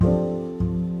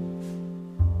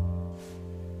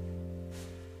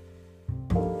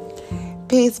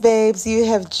Peace, babes. You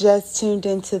have just tuned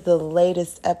into the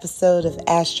latest episode of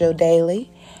Astro Daily.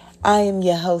 I am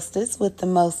your hostess with the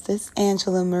mostest,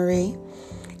 Angela Marie.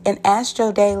 And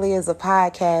Astro Daily is a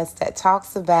podcast that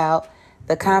talks about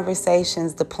the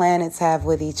conversations the planets have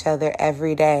with each other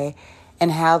every day and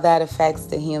how that affects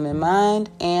the human mind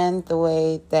and the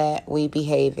way that we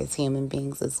behave as human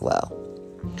beings as well.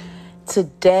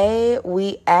 Today,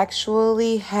 we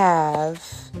actually have...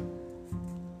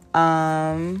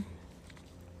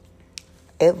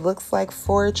 It looks like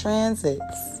 4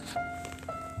 transits.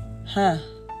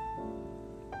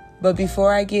 But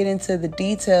before I get into the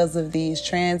details of these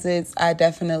transits, I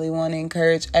definitely want to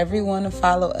encourage everyone to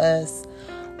follow us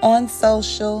on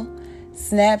social.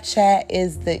 Snapchat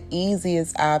is the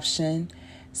easiest option.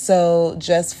 So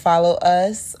just follow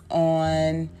us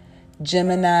on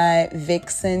Gemini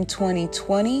Vixen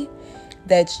 2020.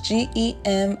 That's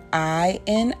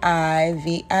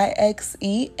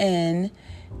GEMINIVIXEN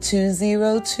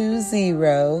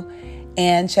 2020,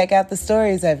 and check out the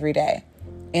stories every day.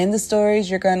 In the stories,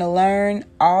 you're going to learn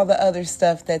all the other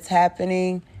stuff that's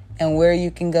happening and where you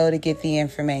can go to get the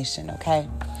information, okay?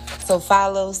 So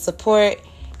follow, support.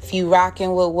 If you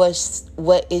rocking with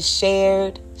what is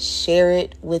shared, share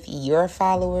it with your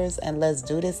followers, and let's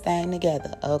do this thing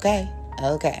together, okay?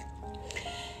 Okay.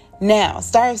 Now,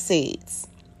 starseeds.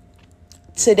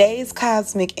 Today's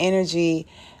cosmic energy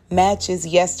matches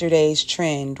yesterday's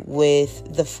trend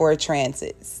with the 4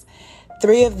 transits.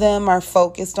 3 of them are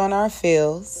focused on our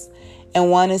feels,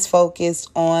 and 1 is focused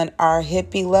on our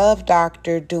hippie love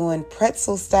doctor doing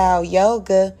pretzel-style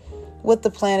yoga with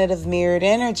the planet of mirrored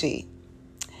energy,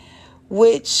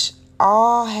 which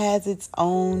all has its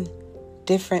own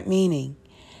different meaning.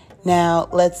 Now,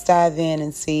 let's dive in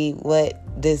and see what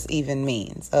this even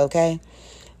means, okay?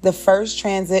 The first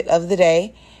transit of the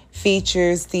day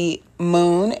features the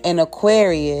moon in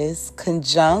Aquarius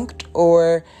conjunct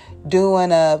or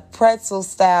doing a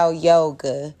pretzel-style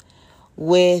yoga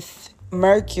with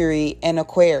Mercury in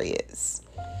Aquarius.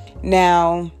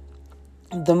 Now,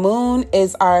 the moon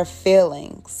is our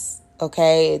feelings,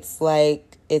 okay? It's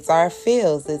our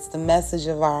feels. It's the message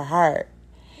of our heart.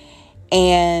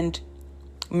 And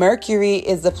Mercury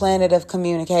is the planet of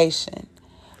communication.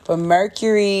 But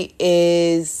Mercury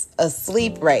is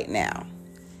asleep right now.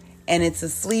 And it's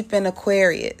asleep in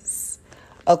Aquarius.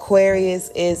 Aquarius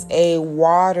is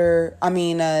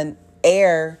an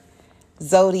air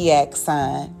zodiac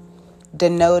sign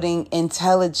denoting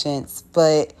intelligence.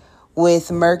 But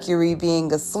with Mercury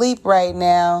being asleep right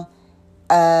now,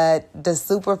 the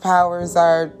superpowers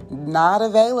are not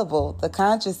available. The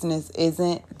consciousness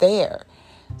isn't there.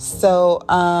 So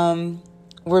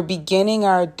we're beginning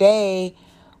our day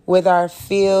with our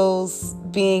feels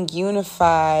being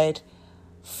unified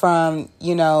from,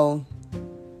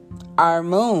 our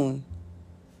moon.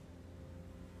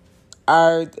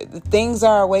 Things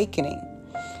are awakening.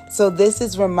 So this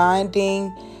is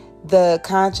reminding the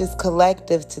conscious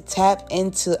collective to tap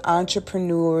into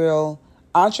entrepreneurial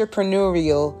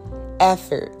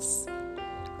efforts.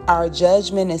 Our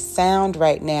judgment is sound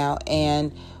right now,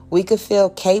 and we could feel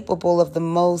capable of the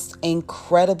most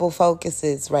incredible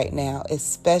focuses right now,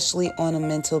 especially on a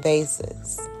mental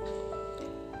basis.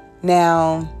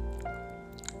 Now,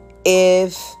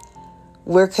 if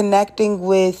we're connecting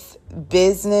with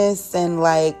business and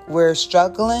we're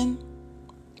struggling,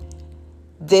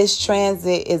 this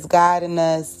transit is guiding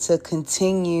us to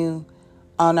continue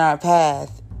on our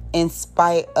path in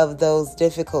spite of those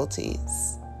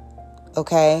difficulties.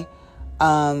 Okay?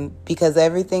 Because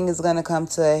everything is going to come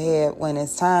to a head when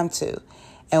it's time to.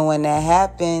 And when that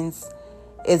happens,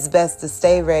 it's best to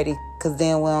stay ready, because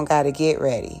then we don't got to get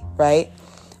ready, right?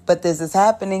 But this is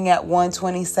happening at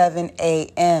 1:27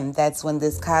 a.m. That's when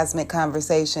this cosmic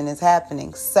conversation is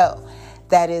happening. So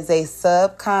that is a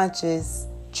subconscious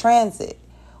transit,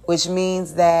 which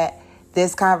means that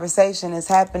this conversation is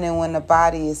happening when the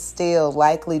body is still,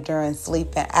 likely during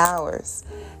sleeping hours.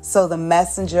 So the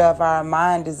messenger of our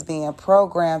mind is being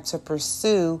programmed to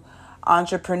pursue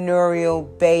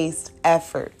entrepreneurial-based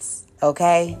efforts.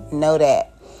 Okay? Know that.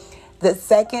 The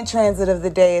second transit of the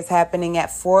day is happening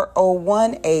at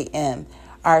 4:01 a.m.,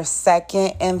 our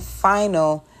second and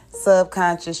final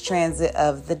subconscious transit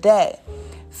of the day,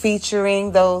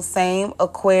 featuring those same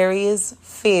Aquarius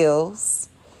feels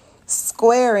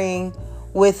squaring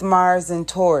with Mars and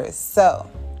Taurus. So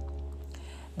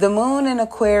the moon in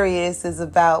Aquarius is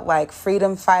about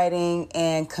freedom fighting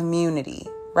and community,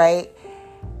 right?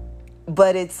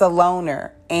 But it's a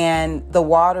loner, and the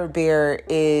water bearer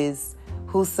is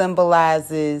who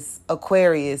symbolizes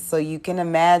Aquarius. So you can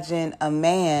imagine a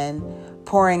man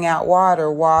pouring out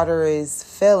water. Water is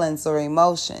feelings or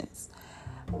emotions.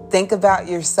 Think about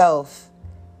yourself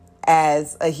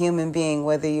as a human being,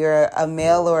 whether you're a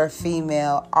male or a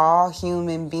female. All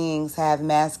human beings have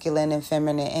masculine and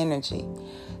feminine energy.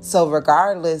 So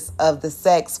regardless of the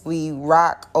sex we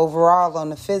rock overall on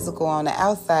the physical, on the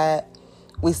outside,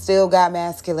 we still got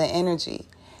masculine energy.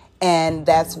 And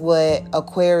that's what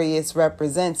Aquarius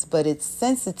represents, but it's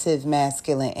sensitive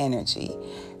masculine energy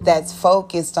that's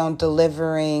focused on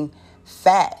delivering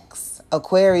facts.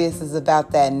 Aquarius is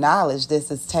about that knowledge.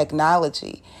 This is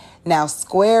technology. Now,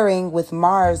 squaring with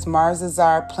Mars, Mars is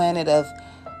our planet of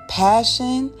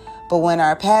passion, but when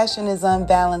our passion is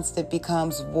unbalanced, it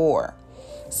becomes war.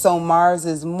 So Mars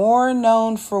is more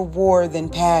known for war than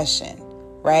passion,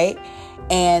 right?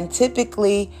 And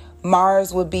typically,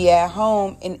 Mars would be at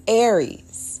home in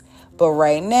Aries. But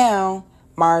right now,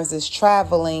 Mars is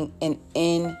traveling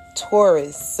in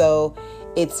Taurus. So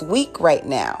it's weak right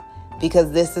now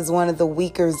because this is one of the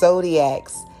weaker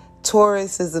zodiacs.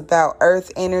 Taurus is about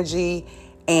earth energy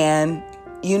and,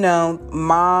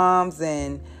 moms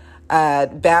and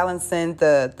balancing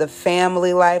the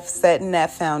family life, setting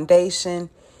that foundation.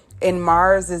 And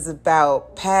Mars is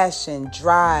about passion,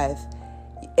 drive,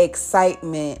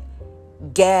 excitement,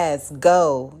 gas,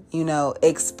 go,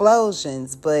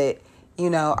 explosions, but,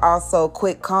 also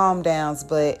quick calm downs,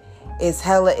 but it's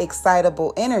hella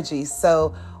excitable energy.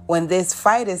 So when this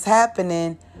fight is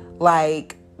happening,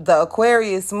 like the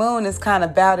Aquarius moon is kind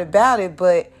of about it,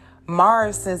 but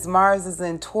Mars, since Mars is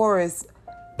in Taurus,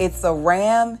 it's a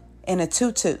ram and a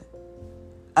tutu.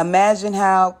 Imagine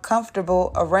how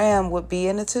comfortable a ram would be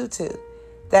in a tutu.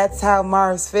 That's how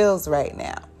Mars feels right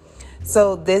now.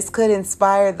 So this could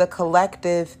inspire the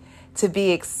collective to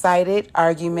be excited,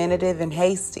 argumentative, and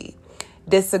hasty.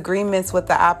 Disagreements with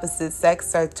the opposite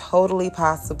sex are totally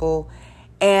possible.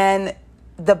 And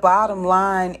the bottom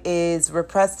line is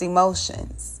repressed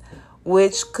emotions,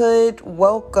 which could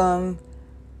welcome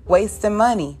wasting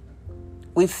money.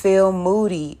 We feel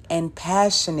moody and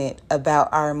passionate about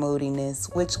our moodiness,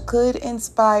 which could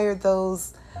inspire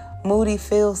those moody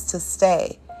feels to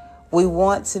stay. We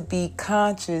want to be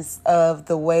conscious of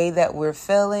the way that we're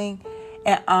feeling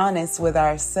and honest with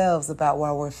ourselves about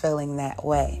why we're feeling that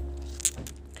way.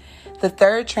 The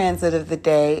third transit of the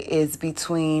day is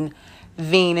between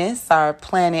Venus, our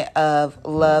planet of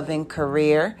love and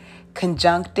career,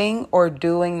 conjuncting or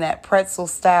doing that pretzel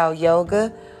style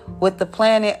yoga with the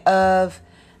planet of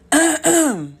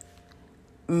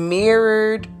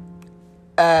mirrored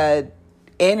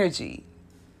energy.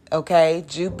 Okay,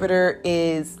 Jupiter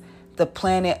is the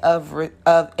planet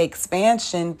of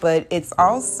expansion, but it's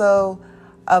also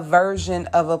a version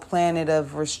of a planet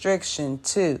of restriction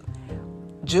too.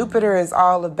 Jupiter is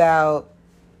all about,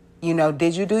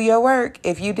 did you do your work?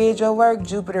 If you did your work,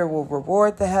 Jupiter will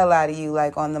reward the hell out of you,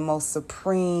 like on the most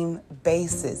supreme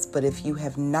basis. But if you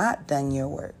have not done your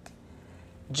work,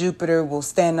 Jupiter will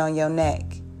stand on your neck.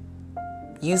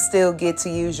 You still get to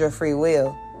use your free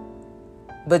will,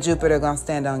 but Jupiter gonna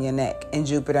stand on your neck, and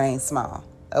Jupiter ain't small.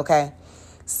 Okay,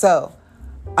 so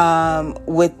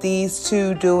with these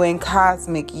two doing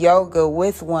cosmic yoga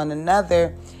with one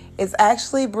another, it's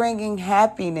actually bringing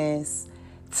happiness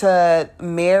to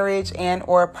marriage and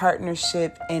or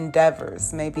partnership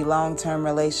endeavors, maybe long-term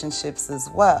relationships as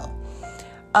well.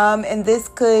 And this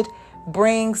could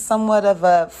bring somewhat of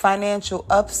a financial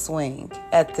upswing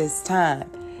at this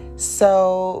time.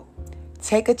 So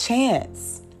take a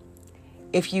chance.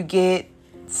 If you get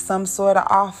some sort of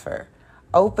offer,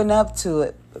 open up to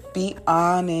it. Be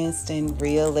honest and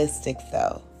realistic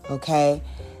though, okay?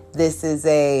 This is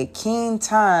a keen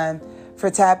time for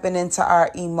tapping into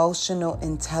our emotional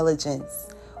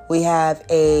intelligence. We have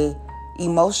a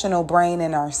emotional brain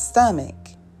in our stomach.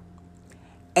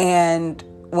 And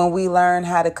when we learn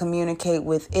how to communicate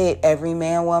with it, every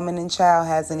man, woman, and child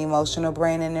has an emotional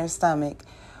brain in their stomach.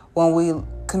 When we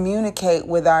communicate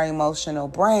with our emotional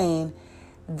brain,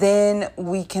 then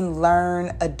we can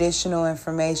learn additional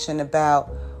information about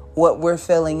what we're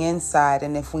feeling inside.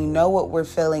 And if we know what we're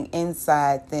feeling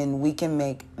inside, then we can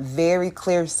make very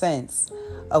clear sense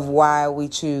of why we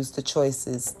choose the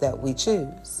choices that we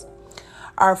choose.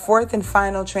 Our fourth and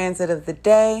final transit of the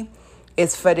day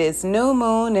is for this new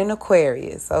moon in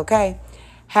Aquarius, okay?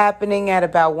 Happening at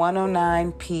about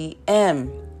 1:09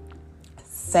 p.m.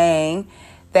 Saying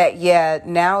that,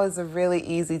 now is a really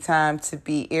easy time to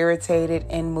be irritated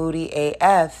and moody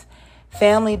AF.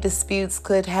 Family disputes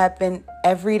could happen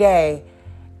every day,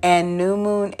 and new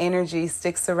moon energy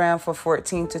sticks around for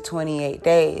 14 to 28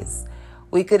 days.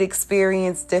 We could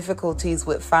experience difficulties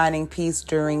with finding peace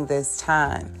during this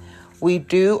time. We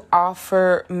do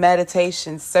offer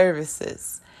meditation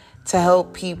services to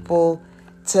help people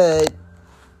to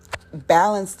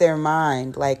balance their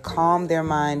mind, like calm their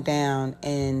mind down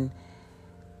and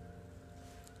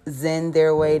zen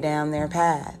their way down their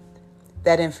path.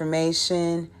 That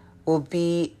information will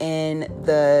be in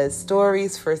the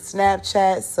stories for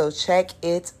Snapchat, so check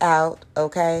it out,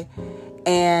 okay?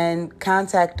 And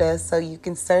contact us so you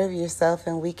can serve yourself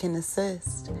and we can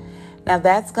assist. Now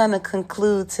that's going to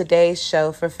conclude today's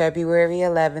show for February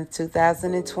 11th,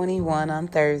 2021 on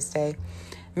Thursday.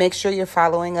 Make sure you're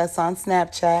following us on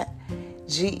Snapchat,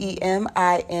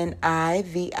 GEMINIVIXEN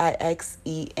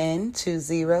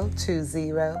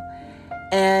 2020.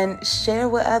 And share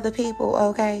with other people,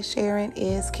 okay? Sharing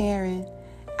is caring.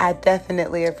 I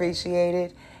definitely appreciate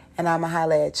it. And I'ma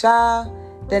holla at y'all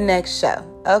the next show,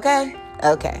 okay?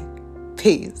 Okay.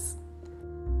 Peace.